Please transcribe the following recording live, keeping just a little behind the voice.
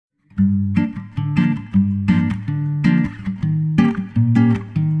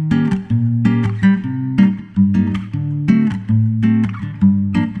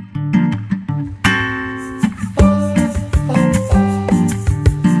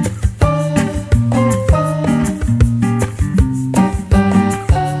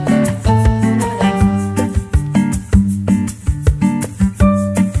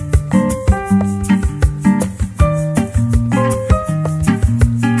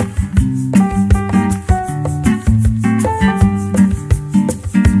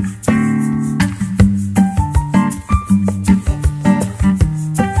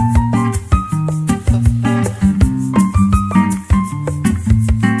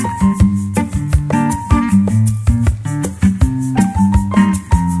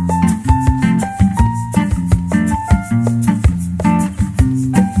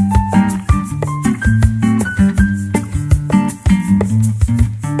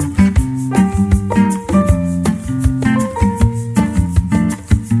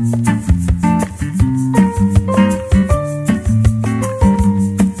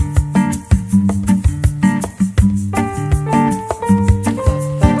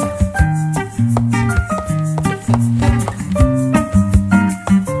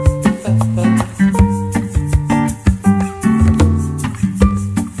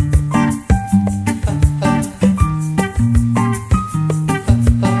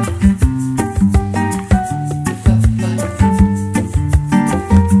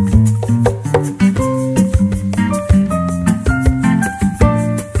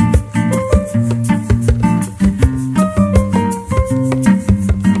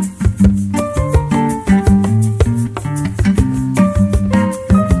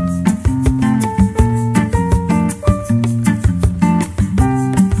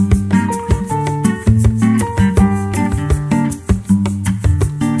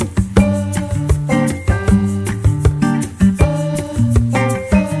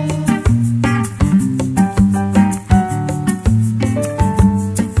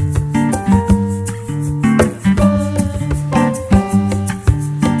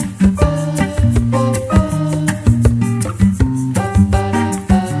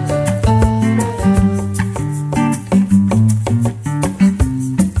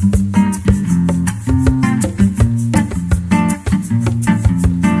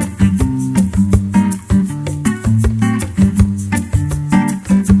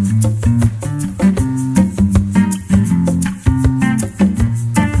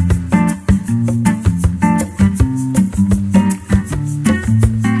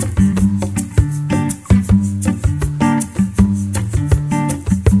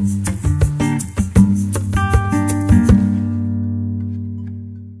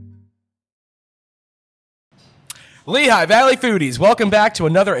Lehigh Valley Foodies, welcome back to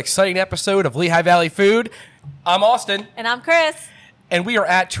another exciting episode of Lehigh Valley Food. I'm Austin. And I'm Chris. And we are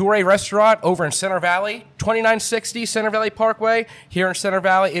at Torre Restaurant over in Center Valley, 2960 Center Valley Parkway here in Center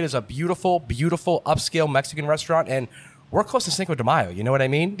Valley. It is a beautiful, beautiful upscale Mexican restaurant, and we're close to Cinco de Mayo, you know what I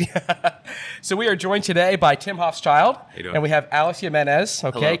mean? So we are joined today by Tim Hoffschild, and we have Alex Jimenez.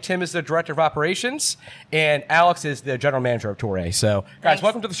 Okay, hello. Tim is the Director of Operations, and Alex is the General Manager of Torre. So, guys,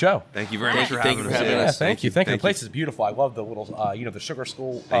 welcome to the show. Thank you very much for having us. Yeah, thank you. The place is beautiful. I love the little, the sugar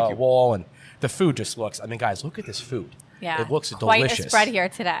skull wall, and the food just looks, I mean, guys, look at this food. Yeah, it looks quite delicious. a spread here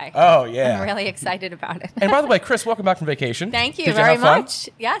today. Oh, yeah. I'm really excited about it. And by the way, Chris, welcome back from vacation. Thank you Did very have fun? much.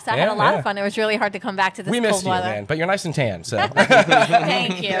 Yes, I had a lot of fun. It was really hard to come back to this we cold missed you, weather. man, but you're nice and tan, so.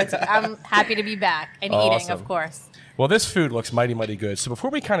 Thank you. I'm happy to be back and eating, of course. Well, this food looks mighty, mighty good. So before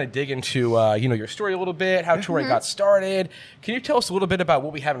we kind of dig into, your story a little bit, how Torre got started, can you tell us a little bit about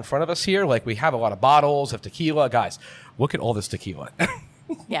what we have in front of us here? Like, we have a lot of bottles of tequila. Guys, look at all this tequila.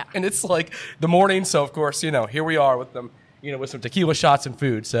 Yeah. And it's like the morning, so of course, here we are with them. With some tequila shots and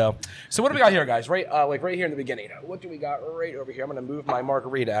food. So what do we got here, guys? Right here in the beginning. What do we got right over here? I'm going to move my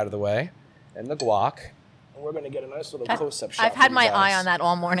margarita out of the way and the guac. And we're going to get a nice little close-up shot. I've had my eye on that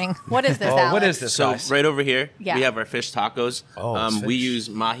all morning. What is this, Alex? What is this, So guys? right over here, we have our fish tacos. Fish. We use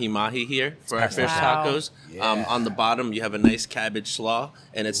mahi here for our fish Wow. tacos. Yeah. On the bottom, you have a nice cabbage slaw,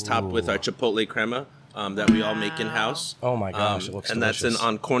 and it's topped with our chipotle crema that we all make in-house. Oh, my gosh, it looks and delicious. that's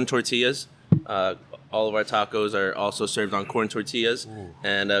on corn tortillas. All of our tacos are also served on corn tortillas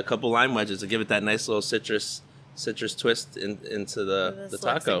and a couple lime wedges to give it that nice little citrus twist into the This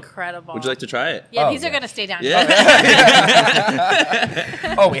taco. looks incredible. Would you like to try it? Yeah, these are going to stay down here.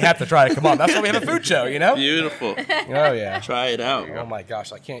 Oh, we have to try it. Come on. That's why we have a food show, Beautiful. Oh, yeah. Try it out. Oh, my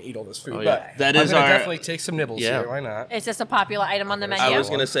gosh. I can't eat all this food. Oh, But yeah. That I'm is gonna our- definitely take some nibbles here. Why not? Is this a popular item on the menu? I was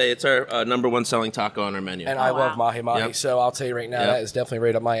going to say it's our #1 selling taco on our menu. And I love mahi. Yep. So I'll tell you right now, that is definitely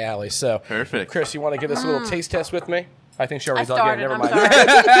right up my alley. So, Perfect. Chris, you want to give us a little taste test with me? I think she already done. started, Never I'm mind.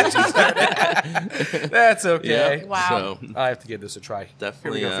 sorry. That's okay. Yeah. Wow. So I have to give this a try.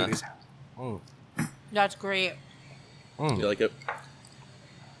 Definitely, Here we go, foodies. That's great. you like it?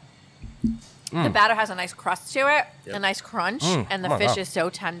 The batter has a nice crust to it, Yep. a nice crunch, and the Oh my fish God. is so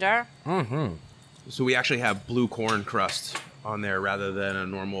tender. So we actually have blue corn crust on there rather than a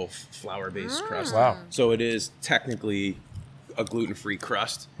normal flour-based crust. Wow. So it is technically a gluten-free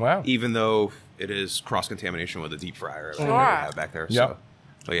crust. Wow. Even though it is cross-contamination with a deep fryer like we Sure. have back there. Yep.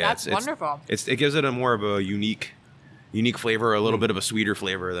 So yeah, That's wonderful. It gives it a more of a unique flavor, a little bit of a sweeter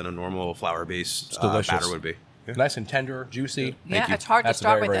flavor than a normal flour-based delicious. batter would be. Nice and tender, juicy. Yeah, you. it's hard That's to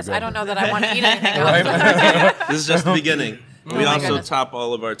start very, with very this. good. I don't know that I want to eat anything else. This is just the beginning. We my also goodness. top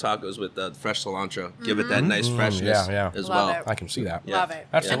all of our tacos with fresh cilantro. Give it that nice freshness yeah. as Love well. it. I can see that. Yeah. Love it.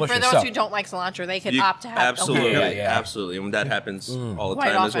 That's and delicious. for those So- who don't like cilantro, they could You- opt to have absolutely, okay. Yeah. absolutely, and that happens all the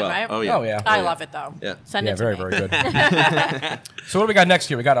Quite time as often, well. right? Oh yeah, Oh, yeah. I love it though. Yeah. Send Yeah, it to very, me. very good. So what do we got next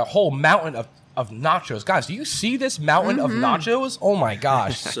here? We got a whole mountain of nachos. Guys, do you see this mountain of nachos? Oh, my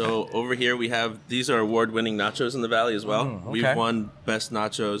gosh. So over here we have these are award-winning nachos in the valley as well. okay. We've won best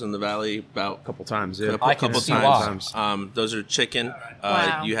nachos in the valley about Couple times, yeah. I can couple see times. why. Those are chicken.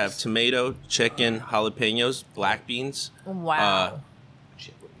 Wow. You have tomato, chicken, jalapenos, black beans. Wow.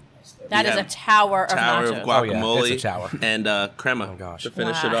 That we is a have tower of Tower nachos. of guacamole. Oh, yeah, it's a tower. And crema Oh, gosh. to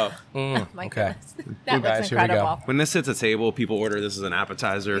finish Wow. it off. Oh my okay. goodness. Ooh, That guys, looks here we go. incredible. When this hits a table, people order this as an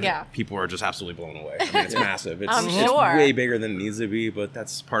appetizer. Yeah. People are just absolutely blown away. I mean, it's massive. It's, I'm it's sure. way bigger than it needs to be, but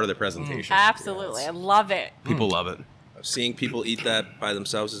that's part of the presentation. Absolutely. I love it. People love it. Seeing people eat that by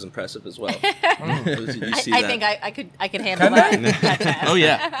themselves is impressive as well. You see I that. think I could handle that. Oh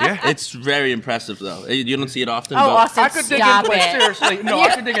yeah, it's very impressive though. You don't see it often. Oh, but Austin, I could dig stop into it. seriously. No,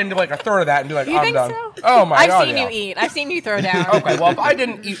 I could dig into like a third of that and be like, You I'm think done. so? Oh my I've god. seen yeah. you eat. I've seen you throw down. Okay, well, if I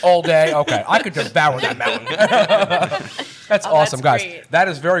didn't eat all day, okay, I could devour that mountain. That's awesome, guys. great. That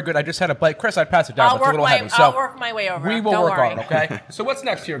is very good. I just had a bite. Chris, I'd pass it down, I'll but it's a little heavy. So I'll work my way over. we will Don't work worry. on it, okay? So what's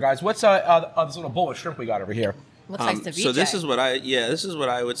next here, guys? What's this little bowl of shrimp we got over here? Looks like ceviche. So this is what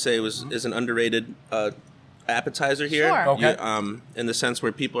I would say is an underrated appetizer here. Sure. Okay. In the sense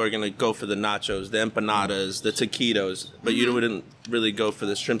where people are going to go for the nachos, the empanadas, the taquitos, but you wouldn't really go for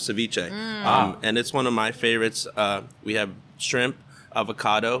the shrimp ceviche. And it's one of my favorites. We have shrimp,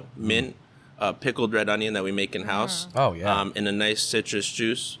 avocado, mint, pickled red onion that we make in house. Oh, yeah. And a nice citrus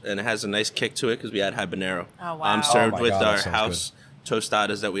juice, and it has a nice kick to it because we add habanero. Oh, wow. Served Oh, my with God, that our sounds house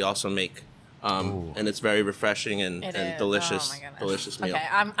tostadas that we also make. And it's very refreshing and It is. delicious, Oh, my goodness. delicious meal. Okay,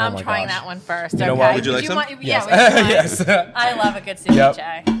 I'm Oh my trying gosh. that one first. You know okay. what? Would you like Did some? want- Yes. Yeah, would you mind? Yes. I love a good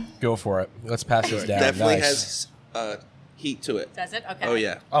ceviche. Go for it. Let's pass this down. Definitely Nice. has heat to it. Does it? Okay. Oh,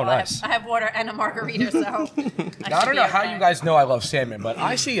 yeah. Oh, Well, nice. I have water and a margarita, so. Now, I don't know how you guys know I love salmon, but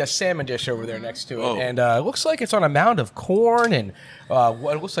I see a salmon dish over there next to it, and it looks like it's on a mound of corn and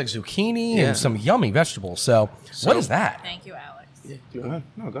what looks like zucchini and some yummy vegetables. So what is that? Thank you, Alex. Go ahead.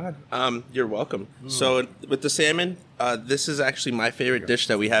 No, go ahead. You're welcome. So with the salmon, this is actually my favorite dish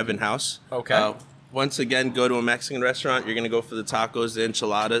that we have in-house. Okay. Once again, go to a Mexican restaurant, you're going to go for the tacos, the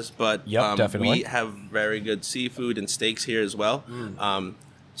enchiladas, but definitely. we have very good seafood and steaks here as well.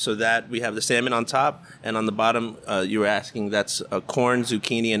 So that we have the salmon on top, and on the bottom, you were asking, that's corn,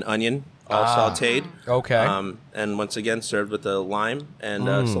 zucchini, and onion, all sauteed. Okay. And once again, served with a lime and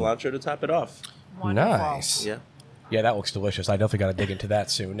cilantro to top it off. Wonderful. Nice. Yeah. Yeah, that looks delicious. I definitely got to dig into that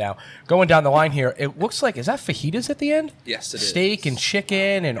soon. Now, going down the line here, it looks like, is that fajitas at the end? Yes, it is. Steak and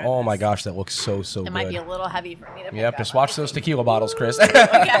chicken, and oh my gosh, that looks so It good. might be a little heavy for me to pick Yep, up. just watch those tequila bottles, Chris.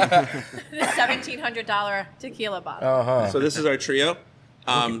 Yeah. The $1,700 tequila bottle. So this is our trio.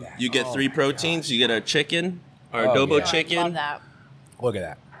 You get 3 proteins. You get our chicken, our adobo yeah. chicken, Love that. Look at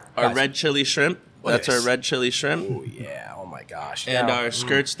that. our Guys. red chili shrimp. Look at That's our this. red chili shrimp. Oh, yeah. Oh, my gosh. And Now- our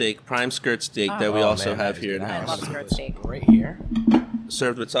skirt steak, prime skirt steak that we Oh, also man, have that is here in good. I house. love skirt steak. right here.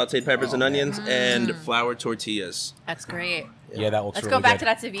 Served with sauteed peppers and onions and flour tortillas. That's great. Yeah, that looks Let's really go back good. to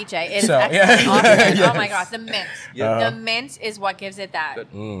that ceviche. It is So, excellent. yeah. Awesome. Yes. Oh my gosh, the mint. Yeah. The mint is what gives it that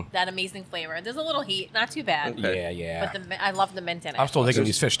that amazing flavor. There's a little heat, not too bad. Okay. Yeah, yeah. But I love the mint in it. I'm still thinking of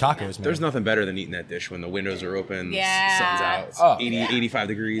these fish tacos, man. There's nothing better than eating that dish when the windows are open, Yeah. the sun's out, it's Oh, 80, yeah. 85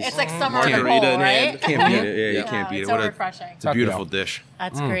 degrees. It's like summer in the Margarita bowl, in right? hand. Can't beat it. Yeah, you Yeah, can't beat it's it. so What refreshing. It's a beautiful dish.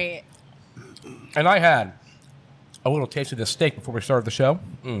 That's great. And I had a little taste of this steak before we started the show.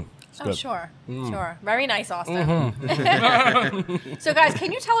 It's Oh, good. sure. Sure. Very nice, Austin. So, guys,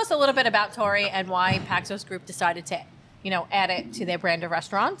 can you tell us a little bit about Torre and why Paxos Group decided to, add it to their brand of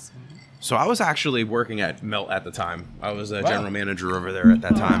restaurants? So I was actually working at Melt at the time. I was a general manager over there at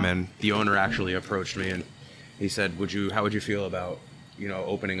that time, and the owner actually approached me and he said, how would you feel about,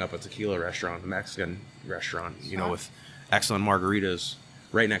 opening up a tequila restaurant, a Mexican restaurant, with excellent margaritas.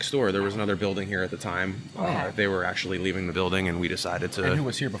 Right next door, there was another building here at the time. They were actually leaving the building, and we decided to. And who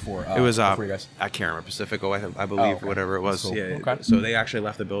was here before? It was before you guys? I can't remember, Pacifico, I believe, okay. whatever it was. That's cool. Yeah. Okay. So they actually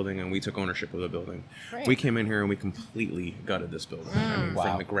left the building, and we took ownership of the building. Great. We came in here and we completely gutted this building. I mean, Wow.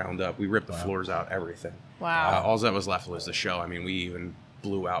 from the ground up, we ripped the floors out, everything. Wow. All that was left was the show. I mean, we even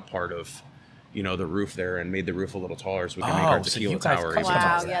blew out part of, the roof there and made the roof a little taller so we can make our Oh, so tequila you guys tower. customized even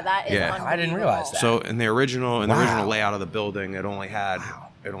Wow. that. Yeah, that is Yeah. unbelievable. I didn't realize that. So in the original Wow. layout of the building, it only had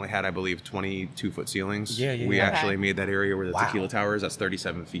I believe 22-foot ceilings. Yeah, yeah, We yeah. actually Okay. made that area where the Wow. tequila tower is. That's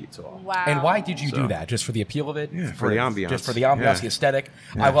 37 feet tall. Wow. And why did you do So- that? Just for the appeal of it? Yeah, for the ambiance. Just for the ambiance, Yeah. the aesthetic?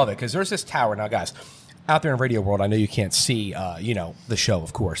 I love it because there's this tower. Now, guys, out there in radio world, I know you can't see, the show,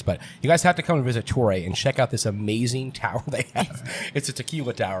 of course, but you guys have to come and visit Torre and check out this amazing tower they have. It's a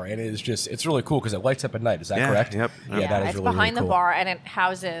tequila tower, and it's really cool because it lights up at night. Is that Yeah, correct? yep. Yeah, Yeah, that is it's really, behind really the cool. bar, and it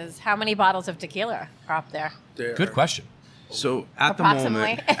houses how many bottles of tequila are up there? Good question. So at the Approximately.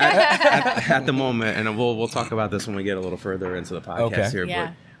 moment, at the moment, and we'll talk about this when we get a little further into the podcast Okay. here.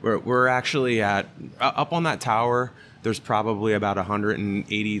 Yeah. But we're actually at up on that tower. There's probably about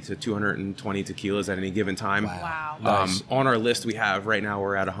 180 to 220 tequilas at any given time. Wow. Nice. On our list, we have right now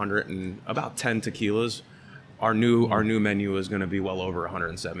we're at about 10 tequilas. Our new menu is going to be well over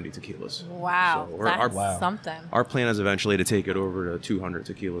 170 tequilas. Wow. So That's Wow. something. Our plan is eventually to take it over to 200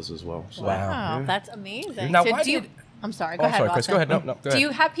 tequilas as well. So. Wow. That's amazing. Now, So why do you, did- I'm sorry. Oh, Go ahead, sorry, Chris. Austin. Go ahead. No, go Do ahead. you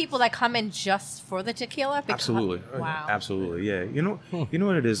have people that come in just for the tequila? Absolutely. Wow. Absolutely. Yeah. You know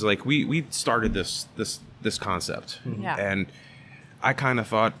what it is? Like we started this concept. Yeah. And I kind of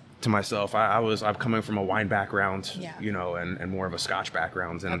thought to myself, I'm coming from a wine background, Yeah. and more of a Scotch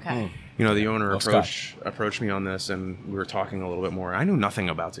background. And Okay. the owner Love Scotch. approached me on this, and we were talking a little bit more. I knew nothing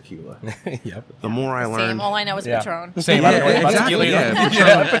about tequila. Yep. The more I Same. learned, All I know is Patron. Same. I don't know Yeah, about exactly, tequila. yeah.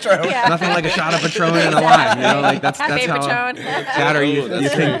 Yeah, Patron. Yeah. nothing like a shot of Patron and a lime. Like that's Happy how. Patron. That or you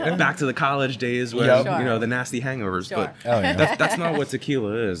think back to the college days where Yep. Sure. the nasty hangovers. Sure. But Oh, yeah. that's not what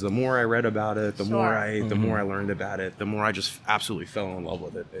tequila is. The more I read about it, the more Sure. I learned about it, the more I just absolutely fell in love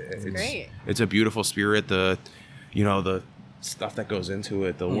with it. It's great. It's a beautiful spirit. The stuff that goes into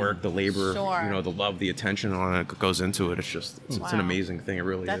it, the work, the labor, Sure. the love, the attention on it goes into it. It's an Wow. amazing thing. It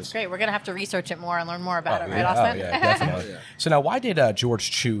really That's is. great. We're going to have to research it more and learn more about it, right, Yeah, Austin? yeah, definitely. So now, why did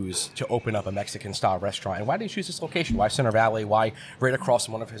George choose to open up a Mexican-style restaurant, and why did he choose this location? Why Center Valley? Why right across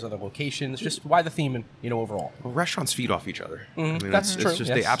from one of his other locations? Just why the theme, and overall? Well, restaurants feed off each other. I mean, That's it's true, just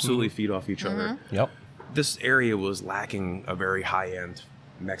yes. they absolutely feed off each other. Yep. This area was lacking a very high-end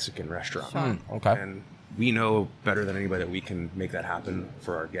Mexican restaurant. Okay. And we know better than anybody that we can make that happen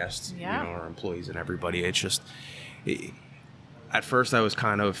for our guests, Yeah. our employees and everybody. It's just, at first I was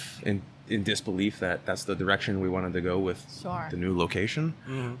kind of in disbelief that that's the direction we wanted to go with the new location.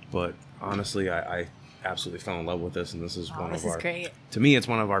 But honestly, I absolutely fell in love with this, and this is great. To me, it's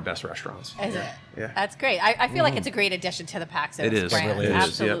one of our best restaurants. Is it? Yeah. It feel like it's a great addition to the Paxos It is. brand. It really is.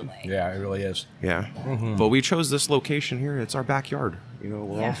 Absolutely. Yeah, it really is. Yeah. But we chose this location here. It's our backyard. You know,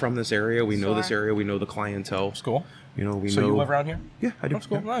 we're all from this area. We know this area. We know the clientele. It's cool. You know, So you live around here? Yeah, I do. That's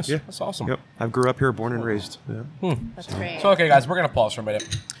cool. Nice. Yeah. That's awesome. Yep. I grew up here, born and raised. Yeah. That's great. So, okay, guys, we're going to pause for a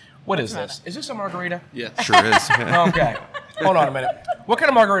minute. What is this? Is this a margarita? Yeah. Sure is. Okay. Hold on a minute. What kind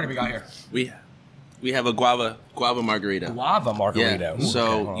of margarita we got here? We have a guava margarita. Guava margarita. Yeah. Ooh,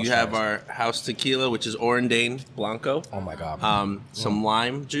 So okay, you have our house tequila, which is Orandane Blanco. Oh my God. Some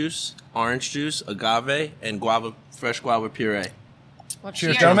lime juice, orange juice, agave, and fresh guava puree. Well,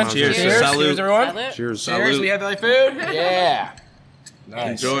 Cheers, gentlemen. Cheers. Cheers, Salud. everyone. Salud. Cheers. Cheers. We have like food. Yeah. Nice.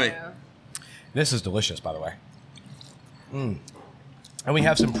 Enjoy. This is delicious, by the way. And we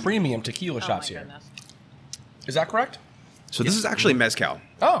have some premium tequila shots here. Goodness. Is that correct? So this is actually mezcal.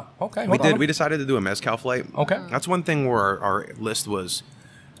 Oh, okay. We decided to do a mezcal flight. Okay. That's one thing where our list was,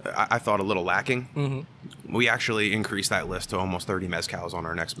 I thought, a little lacking. We actually increased that list to almost 30 mezcals on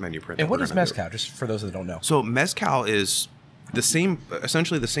our next menu print. And what is mezcal? Just for those that don't know. So mezcal is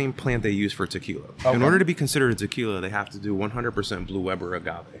essentially the same plant they use for tequila. Okay. In order to be considered a tequila, they have to do 100% Blue Weber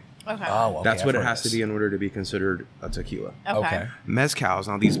agave. Okay. Oh, okay. That's what I've it heard has to this. be in order to be considered a tequila. Okay. Mezcals,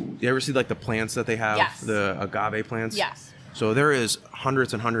 now these, you ever see like the plants that they have? Yes. The agave plants? Yes. So there is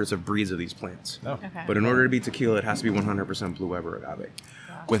hundreds and hundreds of breeds of these plants. Oh. Okay. But in order to be tequila, it has to be 100% Blue Weber agave.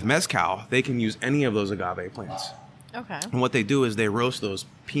 Wow. With mezcal, they can use any of those agave plants. Okay. And what they do is they roast those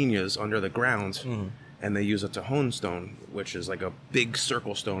piñas under the ground, and they use a Tejon stone, which is like a big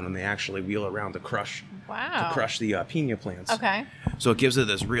circle stone, and they actually wheel around to crush the piña plants. Okay. So it gives it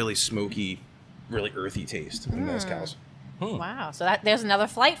this really smoky, really earthy taste in mezcals. Wow. So there's another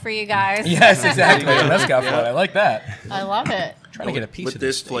flight for you guys. Yes, exactly. A mezcal flight. I like that. I love it. Trying to get a piece With of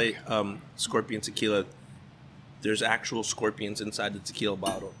this steak. flight, scorpion tequila, there's actual scorpions inside the tequila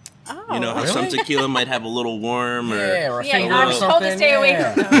bottle. Oh. You know how some tequila might have a little worm or or a Yeah, finger I or was something. told to stay away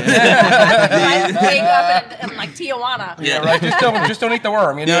Yeah. from them. I wake up in like Tijuana. Yeah, right. Just don't eat the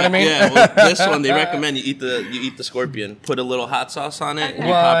worm. You know what I mean? Yeah, well, this one they recommend you eat the scorpion, put a little hot sauce on it, and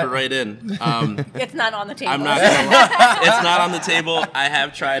you pop it right in. It's not on the table. I'm not gonna lie. It's not on the table. I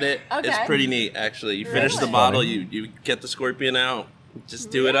have tried it. Okay. It's pretty neat, actually. You finish the bottle, you get the scorpion out,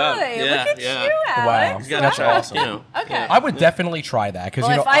 just do it up. Really? Yeah, Look at yeah. you, Alex. You gotta That's try awesome. it. You know. Okay. Yeah. I would definitely try that because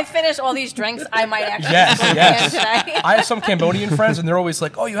Well, you know. if I finish all these drinks, I might actually Yes, go yes. today. I have some Cambodian friends, and they're always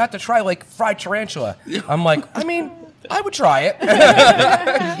like, "Oh, you have to try like fried tarantula." I'm like, I mean, I would try it.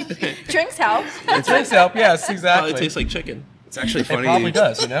 Drinks help. It drinks help. Yes, Probably exactly. tastes like chicken. It's actually It funny. probably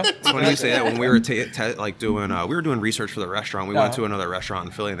does. You know. It's funny you say that. When we were we were doing research for the restaurant. We went to another restaurant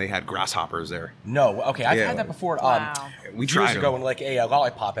in Philly, and they had grasshoppers there. No. Okay, I've Yeah. had that before. Wow. We Years tried ago them. in like a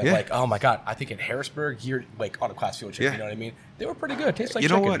lollipop at Yeah. like, oh my God, I think in Harrisburg, you're like on a class field trip. Yeah. You know what I mean? They were pretty good. Tastes like You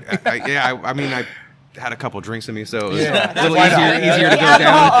know chicken. what? I mean, I had a couple drinks in me, so it was Yeah. a little Why not? easier to The go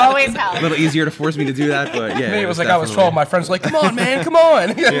alcohol down. always A helps. little easier to force me to do that, but yeah. Me, it was like I was 12. My friends were like, come on, man, come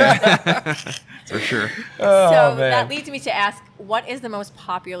on. for sure. Oh, So man. that leads me to ask, what is the most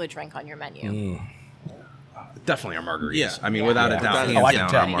popular drink on your menu? Definitely our margaritas. Yeah. I mean, Yeah. without Yeah. a doubt, Oh, hands Oh, I can down,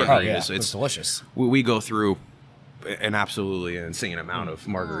 tell. our Oh, margaritas. yeah. It's It's delicious. we go through an absolutely insane amount of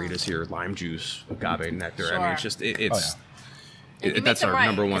margaritas here. Lime juice, agave nectar. I mean, it's just it's. And you make That's them our right,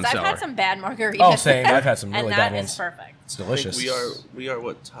 number one 'cause seller. I've had some bad margaritas. Oh, same. I've had some really and bad that ones. is perfect. It's delicious. We are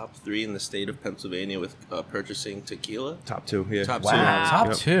what, top 3 in the state of Pennsylvania with purchasing tequila. Top 2, yeah. Top Wow, two. top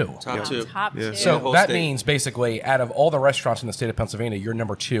Yep. 2. Top 2. Top Yeah. two. The So whole that state. means basically, out of all the restaurants in the state of Pennsylvania, you're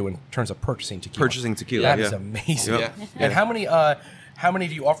number 2 in terms of purchasing tequila. Purchasing tequila, That yeah. is amazing. Yep. Yeah. And how many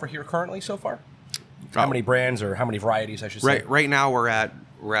do you offer here currently so far? How many brands or how many varieties, I should say? Right now we're at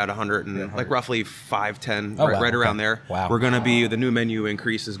 100 and like roughly 510, Oh, right, wow, right around okay. there. Wow. We're gonna be the new menu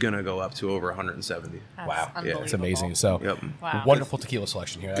increase is gonna go up to over 170. That's Wow, unbelievable. it's amazing. So, Yep. Wow. wonderful tequila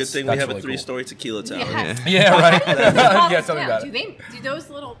selection here. Good That's, thing we that's have really a cool. 3-story tequila tower. Yes. Yeah, right. Follow yeah, us tell me down. about Do it. those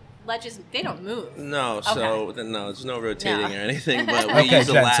little ledges, they don't move? No, so no, there's no rotating No. or anything, but we Okay, use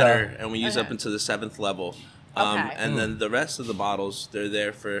a Jen, ladder so- and we use Okay. up into the 7th level. Okay. And then the rest of the bottles, they're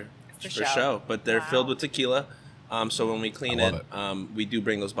there for show. show, but they're Wow. filled with tequila. So when we clean I it, love we do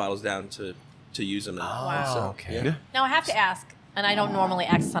bring those bottles down to use them. Wow. So, okay. yeah. Yeah. Now I have to ask, and I don't normally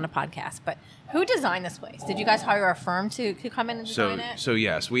ask this on a podcast, but who designed this place? Did you guys hire a firm to come in and design it? So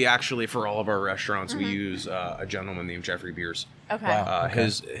yes, we actually for all of our restaurants we use a gentleman named Jeffrey Beers. Okay. Wow. Okay.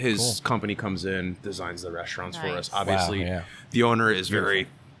 His Cool. company comes in, designs the restaurants for Nice. us. Obviously, Wow, yeah. the owner is very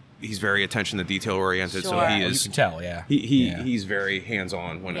he's very attention to detail oriented. So Sure. he You is. can tell, yeah. He's very hands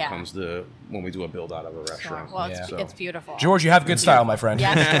on when Yeah. it comes to when we do a build out of a Sure. restaurant. Well, Yeah. it's beautiful. George, you have good style, my friend.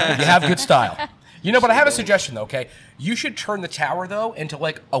 Yes. You have good style. You know, but I have a suggestion though. Okay, you should turn the tower though into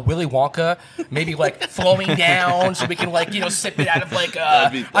like a Willy Wonka, maybe like flowing down, so we can like sip it out of like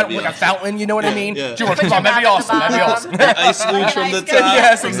That'd be like a awesome. fountain. You know what I mean? Yeah. George, Put come on, your that'd be mouth awesome. at the That'd be awesome. Ice scoop from the top.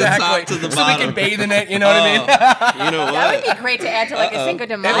 Yes, from exactly. The top to the So we bottom. can bathe in it. You know what I mean? You know what? That would be great to add to like a Cinco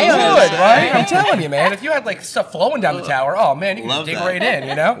de Mayo. It would, would, right? I'm telling you, man. If you had like stuff flowing down the tower, oh man, you can Love dig that. right in.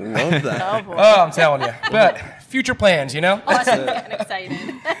 You know? Love that. Oh, boy. Oh, I'm telling you. But future plans, Awesome. Getting excited.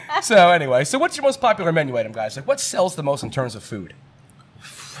 So anyway, so what's your most popular menu item, guys? Like, what sells the most in terms of food?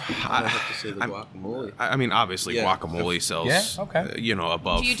 I have to say the guacamole. I mean, obviously, Yeah. guacamole sells. Yeah, okay.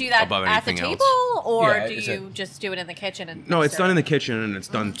 Above. Do you do that above at the anything table, else. or Yeah, do is you it- just do it in the kitchen? And No, it's serve done in the it? kitchen and it's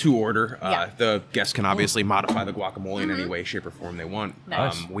done to order. Yeah. The guests can obviously modify the guacamole in any way, shape, or form they want.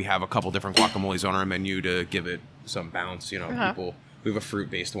 Nice. We have a couple different guacamoles on our menu to give it some bounce. People. We have a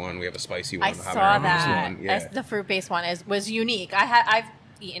fruit-based one. We have a spicy one. I a saw habanero that. one. Yeah. The fruit-based one was unique. I've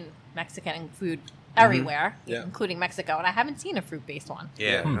eaten Mexican food everywhere, Yeah. including Mexico, and I haven't seen a fruit-based one.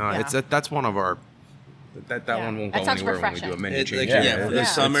 Yeah, no, Yeah. it's that's one of our. That Yeah. one won't That go sounds anywhere when we do a refreshing. menu It, change. like, Yeah. for the Yeah.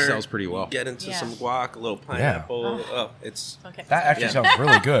 summer, It sells pretty well. Get into Yeah. some guac, a little pineapple. Oh, it's Okay. That actually Yeah. sounds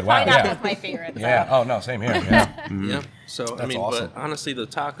really good. Wow. Pineapple's Yeah. my favorite. Yeah. So. Oh no, same here. Yeah. yeah. So I That's mean, awesome. but honestly, the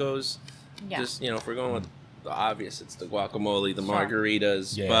tacos, Yeah. just if we're going with the obvious, it's the guacamole, the Sure.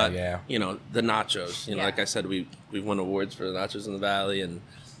 margaritas, Yeah, but yeah. the nachos. Yeah. Like I said, we've won awards for the nachos in the valley and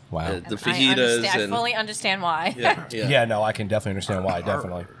Wow. the And fajitas. I and fully understand why. yeah, Yeah. No, I can definitely understand why.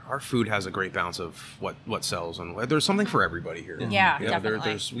 Definitely. Our food has a great balance of what sells, and there's something for everybody here. Yeah, You know,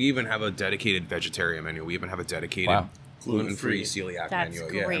 definitely. we even have a dedicated vegetarian menu. We even have a dedicated Wow. gluten-free Gluten-free. celiac That's menu.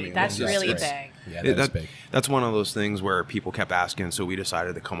 great. Yeah, I mean, That's it's just- really it's- big. Yeah, Yeah, that's big. That's one of those things where people kept asking, so we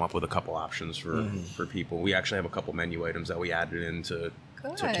decided to come up with a couple options for people. We actually have a couple menu items that we added in to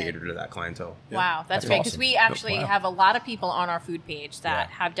Good. cater to that clientele. Wow, that's That's great because awesome. we actually Wow. have a lot of people on our food page that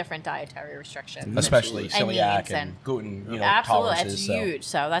Yeah. have different dietary restrictions. Especially And celiac needs and gluten, Absolutely, tolerances. it's so. huge.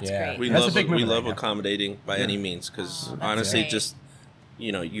 So that's Yeah. great. We That's a love big we movement love right now. accommodating by any means because that's honestly, great. just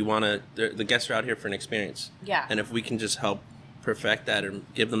you want to the guests are out here for an experience. Yeah. And if we can just help perfect that and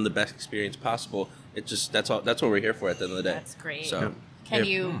give them the best experience possible, it just that's what we're here for at the end of the day. That's great. So Can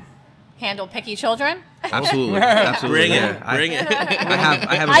you handle picky children? Absolutely, absolutely. bring yeah. it, bring it.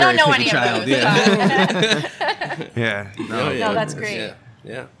 I have a I very don't know picky any child. of those. Yeah, but- yeah. Oh, yeah. No, that's great. Yeah,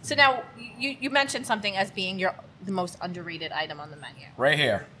 yeah. So now you mentioned something as being the most underrated item on the menu. Right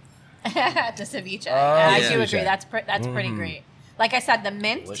here. The ceviche. Oh, I yeah. do agree. Ceviche. That's pretty great. Like I said, the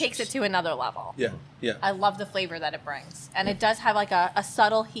mint Delicious. takes it to another level. Yeah, yeah. I love the flavor that it brings, and it does have like a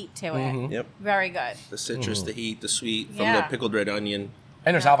subtle heat to it. Yep. Very good. The citrus, the heat, the sweet from Yeah. the pickled red onion.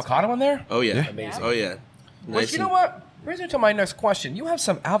 And there's avocado in there. Oh yeah, Amazing. Oh yeah. Which, Nice you know and- what? Brings me to my next question. You have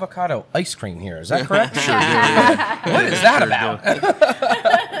some avocado ice cream here. Is that correct? Sure do. What is that about?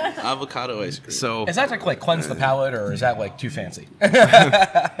 Avocado ice cream. So Is that to like cleanse the palate, or is that like too fancy?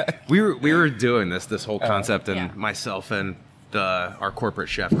 we were doing this whole concept, and Yeah. myself and our corporate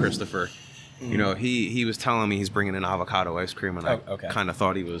chef Christopher, he was telling me he's bringing in avocado ice cream, and Oh, okay. I kind of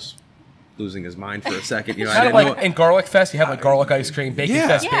thought he was losing his mind for a second. I Kind of didn't like know. in Garlic Fest, you have like garlic ice cream, Bacon Yeah.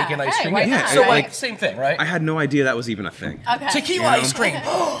 Fest, Yeah, bacon ice hey, cream. why Yeah. not, So right? like same thing, right? I had no idea that was even a thing. Okay. Tequila ice cream.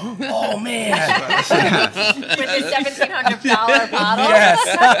 Oh man. With the $1,700 bottle.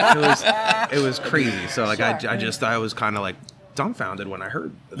 Yes. It was crazy. So like Sure. I was kind of like dumbfounded when I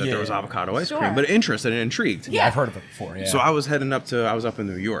heard that there was Yeah. avocado ice Sure. cream, but interested and intrigued. Yeah, I've heard of it before. Yeah. So I was up in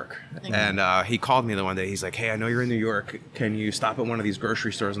New York, and he called me the one day. He's like, "Hey, I know you're in New York. Can you stop at one of these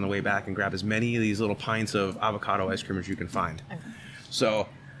grocery stores on the way back and grab as many of these little pints of avocado ice cream as you can find?" So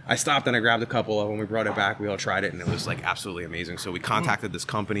I stopped and I grabbed a couple of them. We brought it back. We all tried it, and it was like absolutely amazing. So we contacted this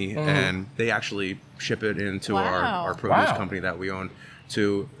company, and they actually ship it into Wow. our produce Wow. company that we own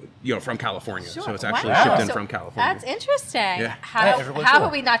to from California. Sure. So it's actually Wow. shipped in So from California. That's interesting. Yeah. How That is really how cool.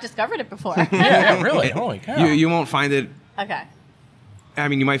 have we not discovered it before? yeah, really. Holy cow. You won't find it. Okay. I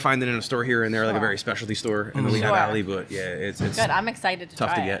mean, you might find it in a store here and there, like a Sure. very specialty store in the Lehigh Sure. Valley, but yeah, it's Good. I'm excited to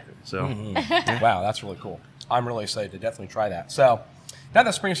tough try to get. it. So Wow, that's really cool. I'm really excited to definitely try that. So, now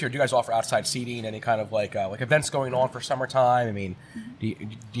that spring's here, do you guys offer outside seating? Any kind of like events going on for summertime? I mean, do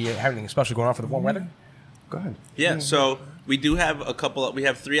you have anything special going on for the warm weather? go ahead. Yeah, so we do have we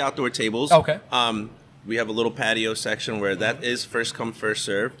have 3 outdoor tables. Okay. We have a little patio section where that is first come, first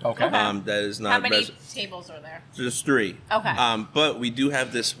serve. Okay. That is not How many res- tables are there? just 3. Okay. But we do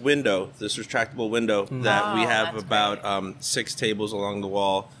have this window, this retractable window that we Oh, have that's about 6 tables along the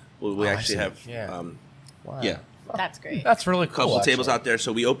wall. We I actually see. have Yeah. um, Wow. yeah. That's great. That's really cool. Couple tables actually. out there,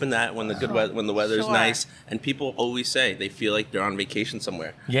 so we open that when the good weather, when the weather's Sure. nice, and people always say they feel like they're on vacation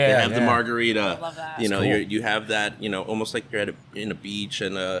somewhere. Yeah, they have the yeah. margarita. I love that. You know, That's cool. you have that. You know, almost like you're in a beach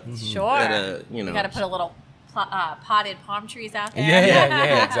and Sure. at a, you know. got to put a little potted palm trees out there.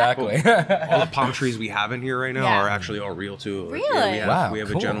 Yeah, exactly. All the palm trees we have in here right now Yeah. are actually all real too. Like, Really? Wow, we have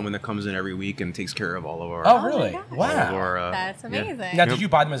cool. a gentleman that comes in every week and takes care of all of our. Oh, my really? gosh. all of Wow. our, That's yeah. amazing. Now, did you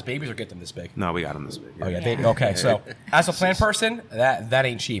buy them as babies or get them this big? No, we got them this big. Oh yeah, Yeah. okay. So, as a plant person, that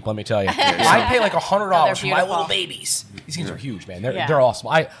ain't cheap. Let me tell you, I pay like $100 for my beautiful. little babies. These things are huge, man. Yeah. They're awesome.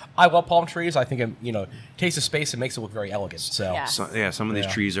 I love palm trees. I think it takes a space and makes it look very elegant. So, Yeah. So, some of these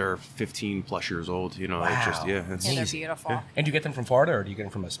Yeah. trees are 15 plus years old. You know, it's just Wow. it's Yeah, they're Easy. beautiful. and do you get them from Florida or do you get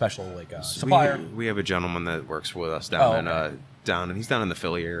them from a special supplier? We have a gentleman that works with us down okay. he's down in the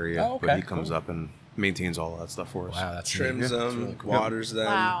Philly area, Oh, but okay, he comes cool. up and maintains all that stuff for us. Wow, that's trims neat. them, really cool. waters them.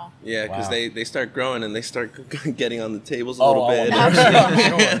 Wow. Yeah, because Wow. they start growing and they start getting on the tables a Oh, little oh, bit.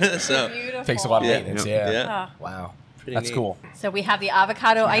 I'm sure. So Beautiful. Takes a lot of Yeah. maintenance. Yeah. Yeah. yeah, Wow. Pretty That's neat. cool. So we have the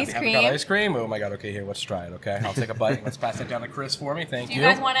avocado ice Have cream. we got ice cream? Oh my god. Okay, here. Let's try it. Okay, I'll take a bite. Let's pass it down to Chris for me. Thank Do you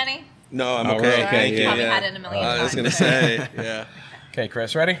guys want any? No, I'm Oh, okay. we're Sure. Thank You you. probably Yeah. had it a million I was times. gonna say, yeah. Okay,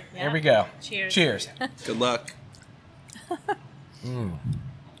 Chris, ready? Yeah. Here we go. Cheers. Cheers. Good luck.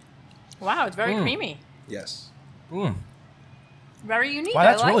 Wow, it's very creamy. Yes. Mm. Very unique. Wow,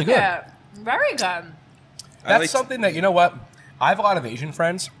 that's I like really good. it. Very good. I That's like- something that, you know what? I have a lot of Asian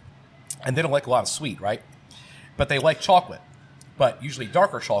friends, and they don't like a lot of sweet, right? But they like chocolate, but usually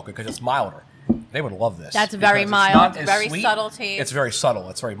darker chocolate because it's milder. They would love this. That's very because it's mild, not as very sweet. subtle taste. It's very subtle.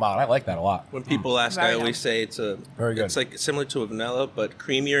 It's very mild. I like that a lot. When people ask, Very I always nice. say it's Very good. It's like similar to a vanilla, but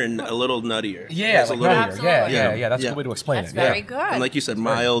creamier and a little nuttier. Yeah, It's like a little, nuttier. Absolutely. Yeah. That's a Yeah. good way to explain That's it. very yeah. good. and like you said,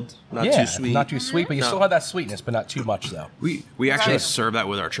 mild, not yeah, too sweet. not too sweet, but you No. still have that sweetness, but not too much though. We actually Right. serve that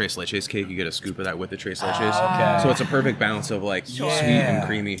with our tres leches cake. You get a scoop of that with the tres leches. okay. So it's a perfect balance of like Sure. sweet and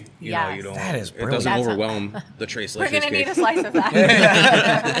creamy. You know, Yes. you don't. That is It brilliant. doesn't That's- overwhelm the tres We're leches gonna cake. need a slice of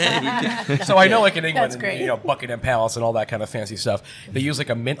that. So I know, like in England, That's great. Buckingham Palace and all that kind of fancy stuff, they use like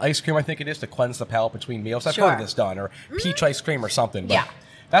a mint ice cream, I think it is, to cleanse the palate between meals. I've heard Sure. of this done, or peach ice cream or something. But Yeah.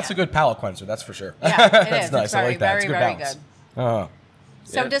 that's a good palate cleanser, that's for sure. Yeah, it That's is. nice. It's I very, like that. It's very, a good very balance. good.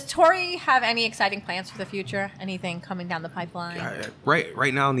 So Yeah. does Tori have any exciting plans for the future? Anything coming down the pipeline?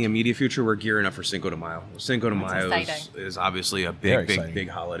 Right now in the immediate future, we're gearing up for Cinco de Mayo. Cinco de Mayo exciting. is obviously a Very big, exciting. big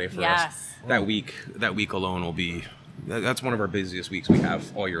holiday for Yes. us. That week alone will be. That's one of our busiest weeks we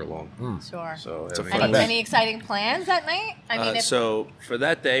have all year long. Sure. So It's a I mean, fun Any, bet. any exciting plans that night? I mean, if, So for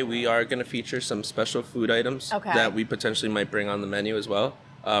that day, we are going to feature some special food items Okay. that we potentially might bring on the menu as well.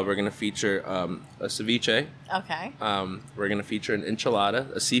 We're going to feature a ceviche. okay. We're going to feature an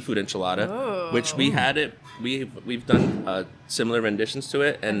enchilada, a seafood enchilada, Ooh. which we had it. We've done similar renditions to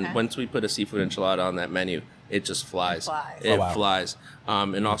it, and Okay. once we put a seafood enchilada on that menu, it just flies. flies. It Oh, wow. flies.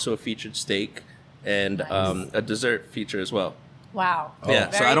 And also a featured steak and Nice. a dessert feature as well. Wow. Yeah,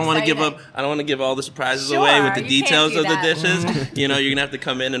 so Very I don't want to give exciting. up. I don't want to give all the surprises Sure, away with the you can't details do of the that. dishes. You know, you're gonna have to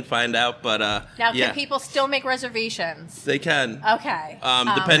come in and find out. But Now, yeah, can people still make reservations? they can. Okay.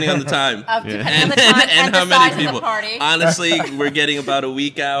 Depending on the time. Depending on the time and, how the many size people. of the party. Honestly, we're getting about a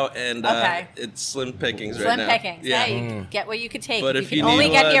week out, and Okay. it's slim pickings right Slim now. pickings. Yeah. Hey, get what you could take. But if if you you can only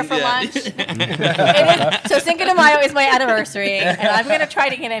need get here one, for yeah. lunch. It is, so Cinco de Mayo is my anniversary, and I'm going to try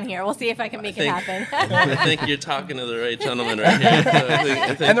to get in here. We'll see if I can make it happen. I think you're talking to the right gentleman right here. So I think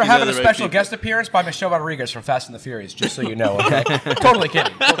And they're you having know a the right special people. guest appearance by Michelle Rodriguez from Fast and the Furious, just so you know, okay? Totally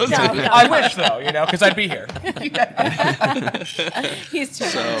kidding. No, no. I wish, though, because I'd be here. He's too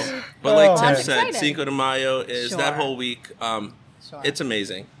much. So, but like Oh, Tim man. said, Excited. Cinco de Mayo is that Sure. whole week. Sure. It's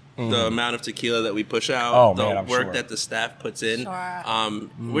amazing. The amount of tequila that we push out, Oh, the man, I'm work sure. that the staff puts in. Sure.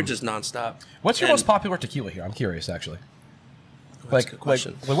 We're just nonstop. What's your And most popular tequila here? I'm curious, actually. That's a good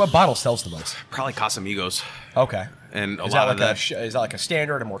question. Like what bottle sells the most? probably Casamigos. Okay. And a Is lot that of like that. is that like a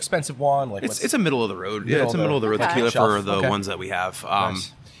standard, a more expensive one? Like It's a middle of the road. Yeah, Middle it's a of the- middle of the road Okay. tequila Shelf, for the okay. ones that we have.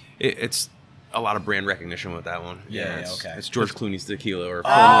 Nice. It's a lot of brand recognition with that one. Yeah, it's, okay. It's George Clooney's tequila, or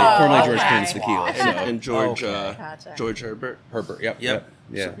Oh, formerly George okay. Clooney's tequila. So. and George Okay. Gotcha. George Herbert. Herbert. Yep. Yep.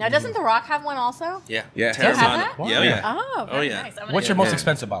 Yeah. Now, doesn't The Rock have one also? Yeah. Yeah. Have Terramana. that? Wow. Yeah, yeah. Oh, very yeah. nice. I'm gonna What's your do most that.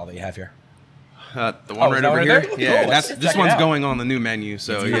 expensive bottle that you have here? The one is right that over right here. there? Yeah, Cool, let's check this it one's out. going on the new menu.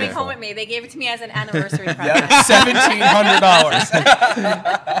 So It's coming yeah. home with me. They gave it to me as an anniversary present. Yeah,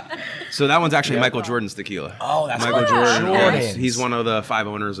 $1,700. So that one's actually Michael Jordan's tequila. Oh, that's Michael right. Jordan. Yeah, Jordan's. he's one of the 5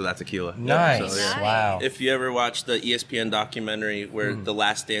 owners of that tequila. Nice. So, yeah. Nice. Wow. If you ever watched the ESPN documentary where The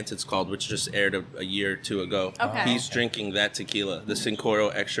Last Dance it's called, which just aired a year or two ago, Okay. he's drinking that tequila, the Cincoro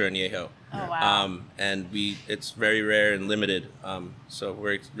Extra Añejo. Oh, wow. And it's very rare and limited. So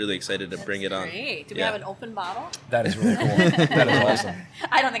we're really excited to bring it on. Great. Do we have an open bottle? That is really cool. That is awesome.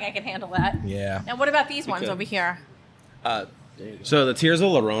 I don't think I can handle that. Yeah. And what about these ones over here? So the Tears of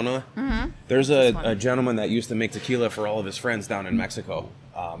La Llorona, there's This one. a gentleman that used to make tequila for all of his friends down in Mexico.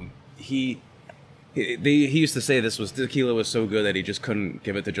 He used to say tequila was so good that he just couldn't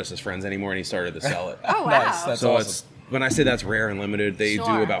give it to just his friends anymore, and he started to sell it. Oh, wow. Nice. That's So awesome. when I say that's rare and limited, they Sure.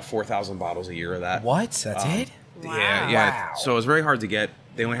 do about 4,000 bottles a year of that. What? That's it? Wow. Yeah. Wow. So it's very hard to get.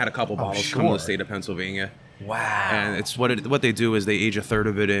 They only had a couple bottles come to sure. the state of Pennsylvania. Wow. And it's what they do is they age a third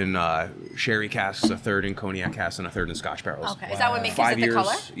of it in sherry casks, a third in cognac casks, and a third in Scotch barrels. Okay. Is that what makes 5 it the years.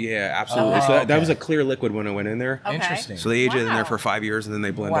 color? Yeah, absolutely. Oh, so that okay. was a clear liquid when it went in there. Okay. Interesting. So they age it in there Wow. for 5 years, and then they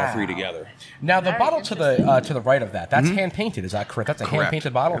blend all three Wow. together. Now the Very bottle to the right of that's hand painted. Is that correct? That's a hand Correct.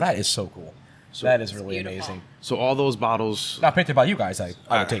 painted bottle. That is so cool. That is really beautiful. amazing. So all those bottles, Not painted by you guys. I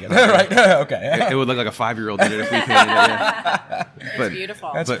would take it. Right. Okay. it would look like a 5-year-old did it if we painted it. Yeah. It's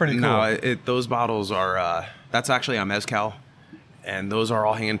beautiful. That's But pretty cool. no, those bottles are that's actually a mezcal, and those are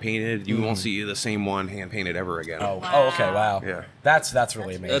all hand painted. You won't see the same one hand painted ever again. Oh, Wow. okay. Wow. Yeah. That's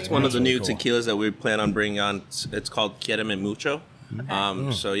really amazing. That's one of the really new cool. tequilas that we plan on bringing on. It's called Quiereme Mucho.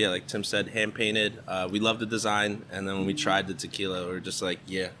 So yeah, like Tim said, hand painted. We love the design, and then when we tried the tequila, we were just like,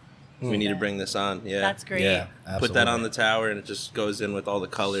 yeah, we need to bring this on. Yeah, That's great. Yeah. Put that on absolutely. the tower, and it just goes in with all the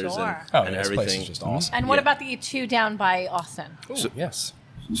colors Sure. and, Oh, and yeah, this place everything. is just awesome. And what Yeah. about the two down by Austin? Ooh, yes.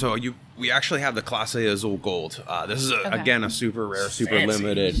 So we actually have the Clase Azul Gold. This is Okay. again a super rare, super Fancy.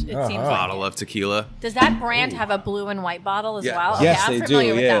 limited It seems like bottle it. of tequila. Does that brand have a blue and white bottle as well? Okay, Yes, I'm they do.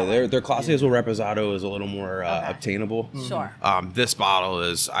 familiar with Yeah, that one. their Clase Azul Reposado is a little more Okay. obtainable. Sure. This bottle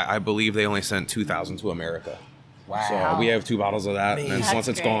is, I believe they only sent 2,000 to America. Wow. So we have 2 bottles of that, and then That's once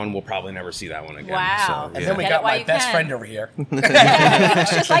it's great. gone, we'll probably never see that one again. Wow. So, And And yeah. then we Get got it while my you best can. friend over here.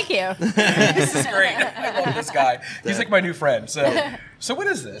 Looks just like you. This is great. I love this guy. He's like my new friend. So what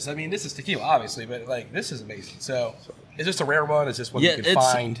is this? I mean, this is tequila, obviously, but like this is amazing. So, is this a rare one? Is this one you can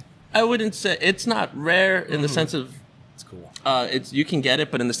find? I wouldn't say it's not rare in the sense of It's cool. it's you can get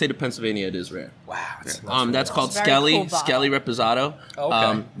it, but in the state of Pennsylvania, it is rare. Wow. That's That's called Very Skelly cool bottle. Skelly Reposado. Oh,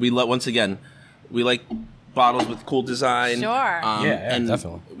 okay. Once again, we like bottles with cool design. Sure. Yeah, and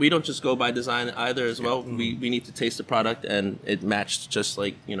definitely. we don't just go by design either as well. We need to taste the product, and it matched just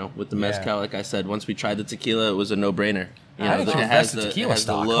like with the mezcal. Like I said, once we tried the tequila, it was a no-brainer. I think it you has invested the tequila it has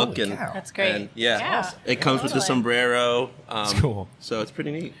stock. the look Holy and cow. That's great. and yeah, Yeah. it comes with the Totally. sombrero. cool. So it's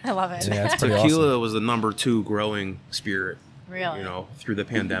pretty neat. I love it. Yeah, it's pretty Tequila awesome. was the number 2 growing spirit. Really? Through the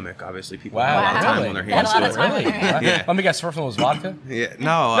pandemic, obviously people Wow. had a lot of time Really? on their They had hands. a lot to of it. time on Really? their hands. Yeah. Let me guess. First one was vodka. Yeah,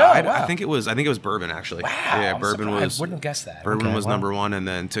 wow. I think it was bourbon actually. Wow. Yeah, I'm bourbon surprised. was. I wouldn't have guessed that. Bourbon Okay, was wow. number 1, and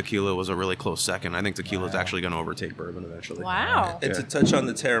then tequila was a really close second. I think tequila is actually going to overtake bourbon eventually. Wow. And to touch on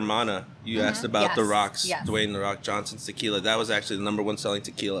the Terramana, you asked about The Yes, Rock's, yes. Dwayne The Rock Johnson's tequila. That was actually the number 1 selling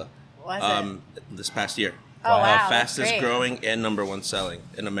tequila Was it? this past year. Oh, wow. That's Fastest great. growing and number 1 selling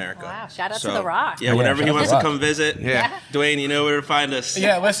in America. Wow, shout out to The Rock. Yeah, Yeah, whenever shout he out wants to to The come visit, Yeah. Dwayne, you know where to find us.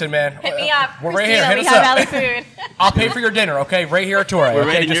 Yeah, listen, man. Hit me up. We're right here. Christina, Hit us Lehigh up. Valley Food. I'll pay for your dinner, okay? Right here at Torre. We're okay?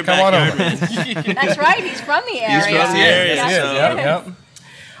 right in Just your come on backyard, over. man. That's right. He's from the area. from the area, Yes, so- he Yep, is. yep.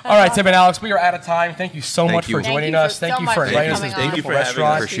 All right, Tim and Alex, we are out of time. Thank you so much you. for Thank joining you us. so Thank you much for for inviting us to coming this on. Thank you beautiful for having us.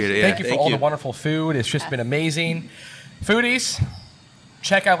 restaurant. Appreciate it, Thank yeah. you for Thank all you. the wonderful food. It's just been amazing. Foodies,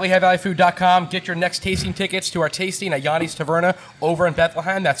 check out LehighValleyFood.com. Get your next tasting tickets to our tasting at Yanni's Taverna over in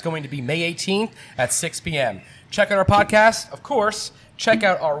Bethlehem. That's going to be May 18th at 6 p.m. Check out our podcast, of course. Check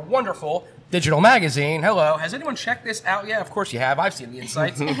out our wonderful digital magazine. Hello. Has anyone checked this out yet? Of course you have. I've seen the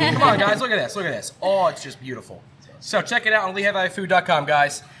insights. Come on, guys. Look at this. Look at this. Oh, it's just beautiful. So check it out on LehighValleyFood.com,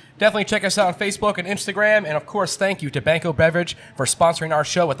 guys. Definitely check us out on Facebook and Instagram. And, of course, thank you to Banco Beverage for sponsoring our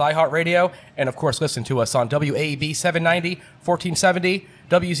show with iHeartRadio. And, of course, listen to us on WAEB 790, 1470,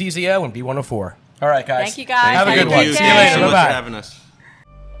 WZZO, and B104. All right, guys. Thank you, guys. Have a Have good a one. good See you day. later. Thank you so much Bye-bye. for having us.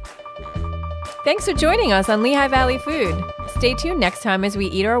 Thanks for joining us on Lehigh Valley Food. Stay tuned next time as we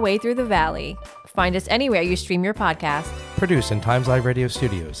eat our way through the valley. Find us anywhere you stream your podcast. Produced in Times Live Radio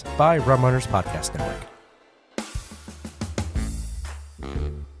Studios by Rum Runners Podcast Network.